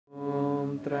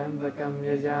त्र्यम्बकं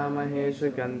यजामहे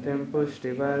सुगन्धिं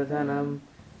पुष्टिवर्धनम्.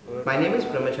 My name is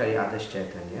Brahmachari Adarsh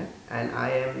Chaitanya and I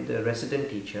am the resident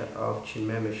teacher of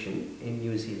CHINMAYA Mission in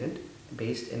New Zealand,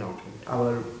 based in Auckland.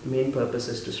 Our main purpose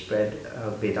is to spread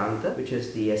Vedanta, which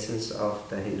is the essence of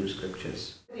the Hindu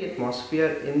scriptures. The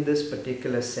atmosphere in this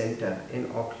particular center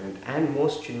in Auckland and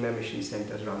most CHINMAYA Mission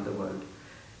centers around the world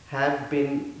have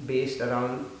been based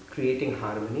around creating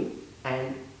harmony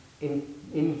and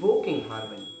invoking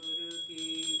harmony.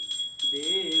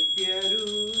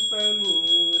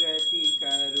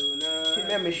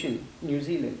 CHINMAYA Mission New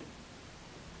Zealand,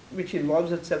 which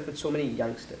involves itself with so many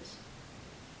youngsters,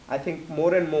 I think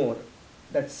more and more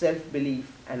that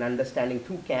self-belief and understanding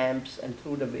through camps and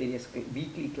through the various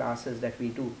weekly classes that we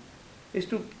do is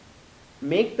to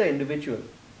make the individual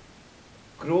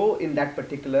grow in that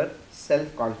particular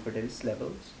self-confidence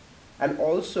levels and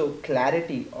also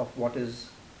clarity of what is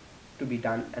to be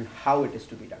done and how it is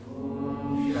to be done.